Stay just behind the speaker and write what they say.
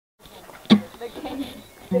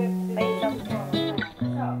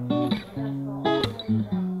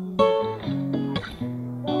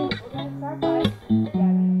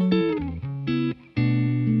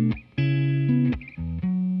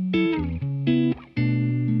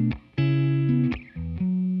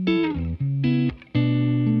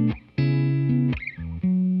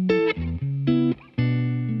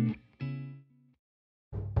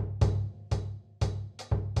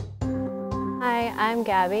Hi, I'm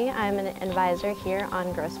Gabby. I'm an advisor here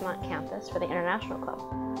on Grossmont campus for the International Club.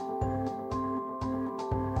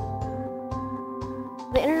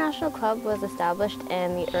 The International Club was established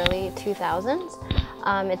in the early 2000s.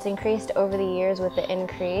 It's increased over the years with the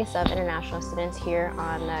increase of international students here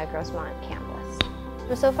on Grossmont campus.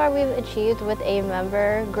 So far we've achieved with a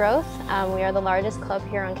member growth. We are the largest club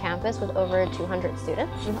here on campus with over 200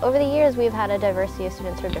 students. Over the years we've had a diversity of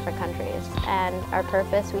students from different countries, and our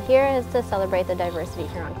purpose here is to celebrate the diversity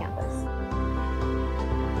here on campus.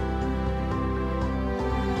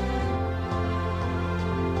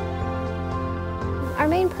 Our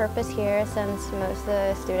main purpose here, since most of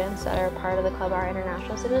the students that are part of the club are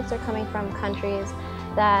international students, are coming from countries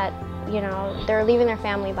that, they're leaving their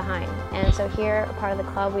family behind. And so here, a part of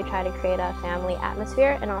the club, we try to create a family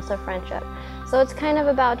atmosphere and also friendship. So it's kind of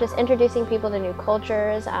about just introducing people to new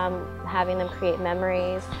cultures, having them create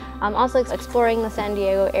memories, also exploring the San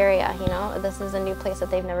Diego area. This is a new place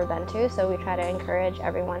that they've never been to, so we try to encourage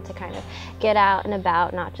everyone to kind of get out and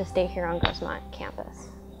about, not just stay here on Grossmont campus.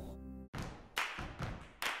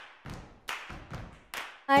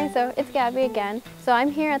 Hi, so it's Gabby again. So I'm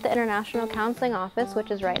here at the International Counseling Office,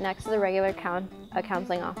 which is right next to the regular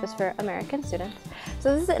counseling office for American students.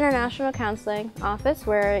 So this is the International Counseling Office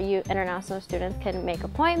where international students can make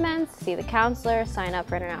appointments, see the counselor, sign up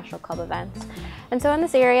for international club events. And so in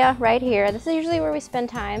this area right here, this is usually where we spend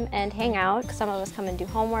time and hang out. Some of us come and do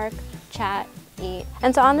homework, chat, eat.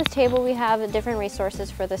 And so on this table we have different resources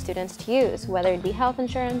for the students to use, whether it be health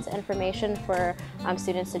insurance, information for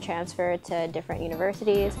students to transfer to different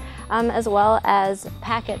universities, as well as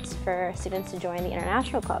packets for students to join the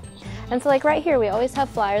International Club. And so like right here, we always have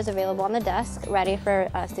flyers available on the desk, ready for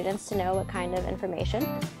students to know what kind of information.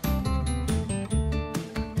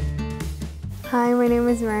 Hi, my name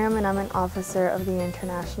is Miriam and I'm an officer of the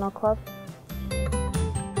International Club.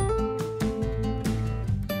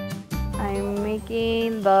 I'm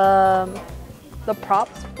making the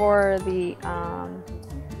props for the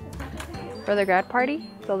grad party.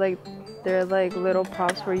 So they're like little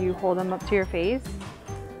props where you hold them up to your face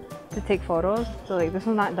to take photos. So this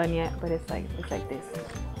one's not done yet, but it's like this.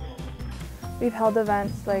 We've held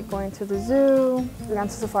events like going to the zoo, we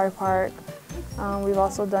went to Safari Park. We've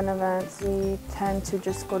also done events. We tend to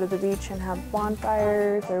just go to the beach and have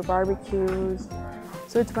bonfires or barbecues.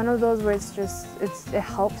 So it's one of those where it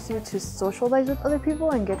helps you to socialize with other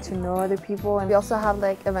people and get to know other people. And we also have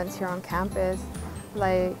like events here on campus.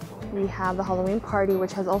 Like we have the Halloween party,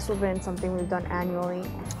 which has also been something we've done annually.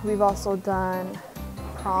 We've also done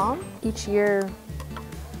prom. Each year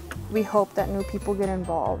we hope that new people get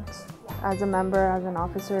involved as a member, as an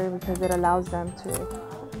officer, because it allows them to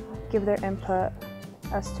give their input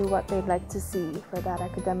as to what they'd like to see for that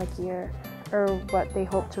academic year or what they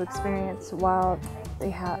hope to experience while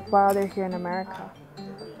they're here in America.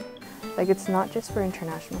 Like it's not just for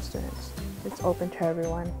international students. It's open to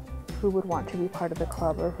everyone who would want to be part of the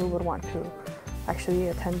club or who would want to actually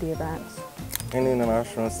attend the events. In the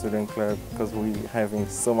International Student Club, because we're having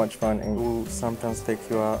so much fun, and we'll sometimes take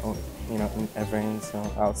you out on, in events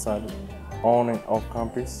outside, on and off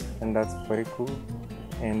campus, and that's very cool.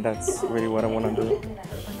 And that's really what I want to do.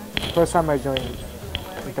 First time I joined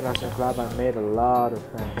International Club, I made a lot of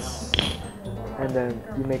friends. And then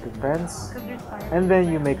you make friends, and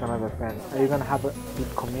then you make another friend. And you're gonna have a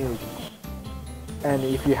big community. And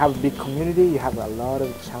if you have a big community, you have a lot of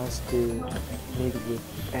chance to meet with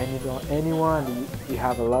anyone. You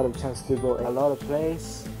have a lot of chance to go a lot of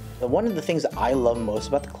places. One of the things that I love most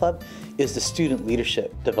about the club is the student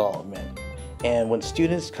leadership development. And when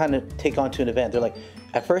students kind of take on to an event, they're like,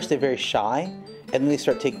 at first they're very shy, and then they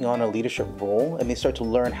start taking on a leadership role, and they start to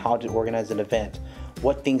learn how to organize an event,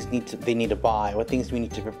 what things they need to buy, what things we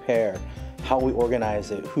need to prepare, how we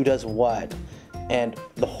organize it, who does what. And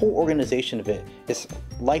the whole organization of it is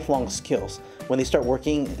lifelong skills. When they start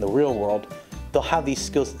working in the real world, they'll have these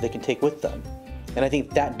skills that they can take with them. And I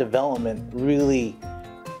think that development really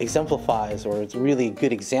exemplifies, or it's really a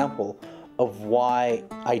good example of why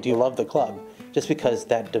I do love the club, just because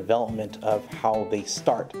that development of how they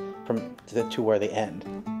start from to where they end.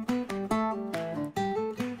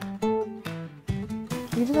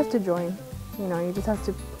 You just have to join, you just have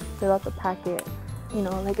to fill out the packet.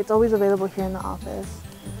 Like it's always available here in the office.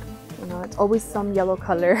 You know, it's always some yellow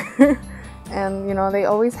color. And, you know, they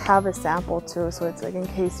always have a sample too, so it's like in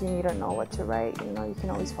case you need to know what to write, you know, you can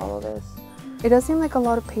always follow this. It does seem like a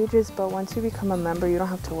lot of pages, but once you become a member, you don't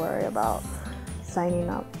have to worry about signing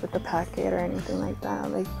up with the packet or anything like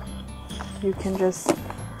that. Like, you can just,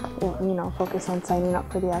 you know, focus on signing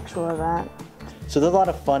up for the actual event. So there's a lot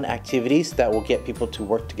of fun activities that will get people to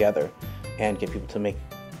work together and get people to make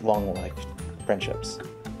long life friendships.